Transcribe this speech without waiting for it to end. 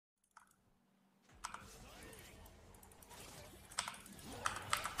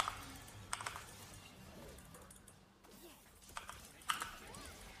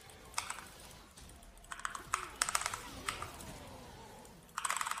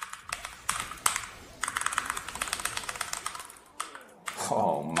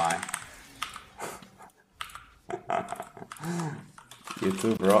You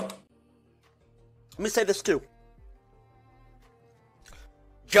too, bro. Let me say this too.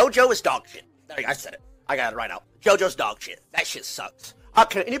 JoJo is dog shit. There you go, I said it. I got it right out. JoJo's dog shit. That shit sucks.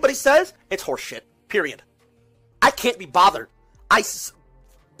 Okay, anybody says it's horse shit. Period. I can't be bothered.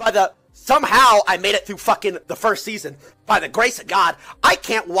 Somehow I made it through fucking the first season. By the grace of God, I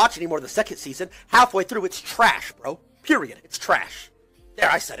can't watch anymore the second season. Halfway through, it's trash, bro. Period. It's trash.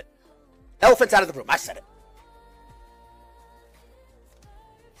 There, I said it. Elephant's out of the room. I said it.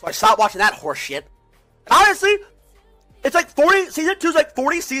 So I stopped watching that horse shit. And honestly, it's like 40 season 2's like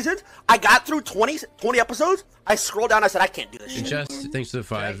 40 seasons. I got through 20 episodes. I scrolled down. I said I can't do this shit. Just thanks to the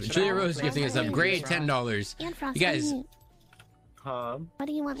 5. Julia Rose gifting us up. Great $10. You guys. What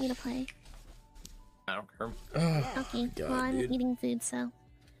do you want me to play? I don't care. Okay, God, well I'm eating food, so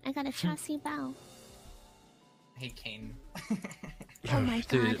I got a chassis bow. Hey Kane. Oh my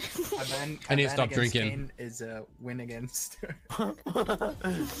God. I need to stop drinking. Kane is a win against.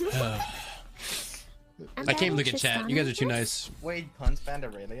 I can't look at chat. You guys are too nice. Wait, punz banned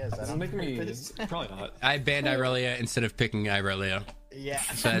Aurelia? Is that Doesn't make me. Probably not. I banned Irelia instead of picking Irelia. Yeah.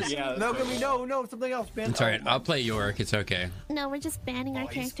 Yeah. No, something else. Ban. It's alright. I'll play Yorick. It's okay. No, we're just banning our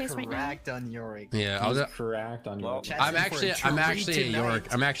characters right now. Correct on Yorick. Yeah, I'll. Correct on your. I'm actually a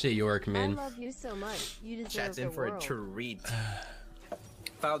Yorick. I'm actually a Yorick man. I love you so much. You deserve Chat's in for a treat.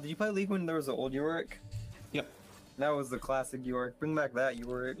 Foul, did you play League when there was an old Yorick? Yep. That was the classic Yorick. Bring back that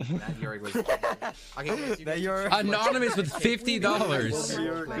Yorick. That Yorick was. That Yorick. Anonymous with $50.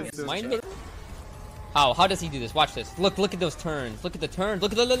 How does he do this? Watch this. Look at those turns. Look at the turns.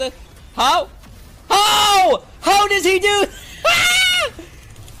 Look at the how does he do?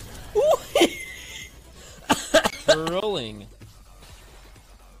 Rolling.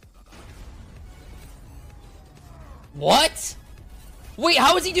 What? Wait,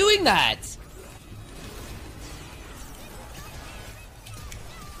 how is he doing that?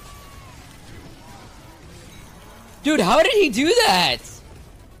 Dude, how did he do that?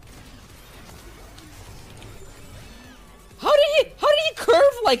 How did he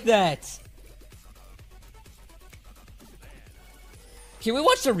curve like that? Can we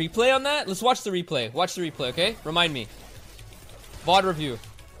watch the replay on that? Let's watch the replay. Watch the replay, okay? Remind me. VOD review.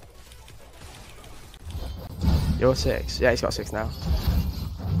 You're 6. Yeah, he's got 6 now.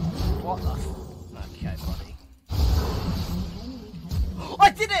 What the? Okay, buddy. I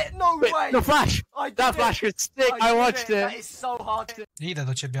did it! No way! No flash! That flash was sick! I watched it! That is so hard to... Idę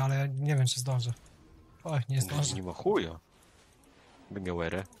do ciebie, ale nie wiem, czy zdążę. Oj, nie zdążę. Nie ma chuja. By miał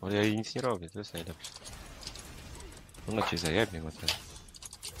erę, ale ja jej nic nie robię, to jest najlepsze. Ona cię zajebie, bo ten.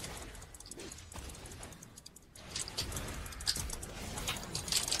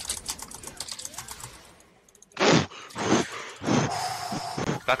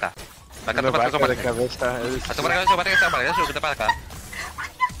 Baka to baka, zobacz. A to baka, zobacz, to baka.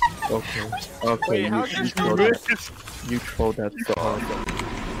 Okay, you trolled that so hard.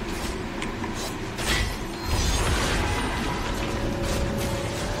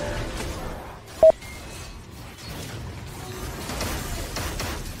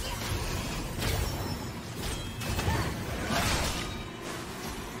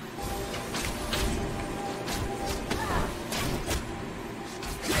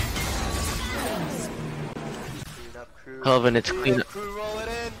 Kelvin, it's clean. Crew, roll it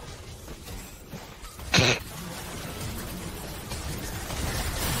in.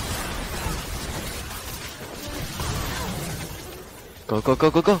 Go.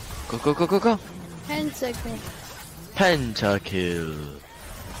 Pentakill. Pentakill.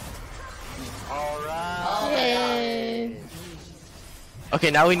 Alright. Yay.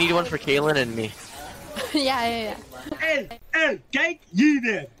 Okay, now we need one for Kaylin and me. Ja. En, kijk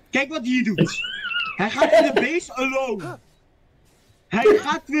hier. Kijk wat hij doet. Hij gaat in de base alone. Hij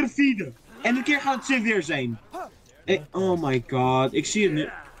gaat weer feeden. En een keer gaat het ze weer zijn. Oh my god, ik zie het nu.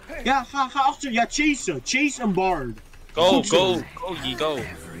 Ja, ga achter. Ja, chase een bard. Go, ye go.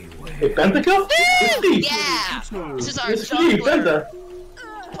 Hey, Pentakill? Yeah! This is our Penta.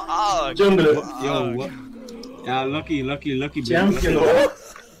 Jungle. Yo, ja, lucky. Champion, hoor.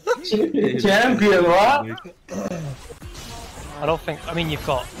 Champion, hoor. I don't think. I mean, you've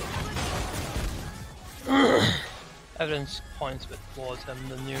got evidence points a bit towards him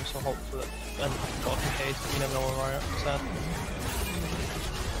than you, so hopefully that and got the case, but you never know where Riot said.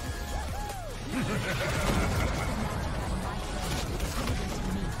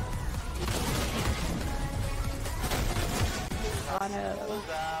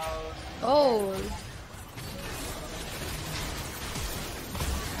 Oh.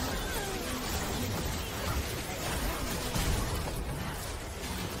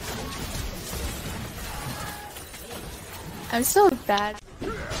 I'm so bad. bad.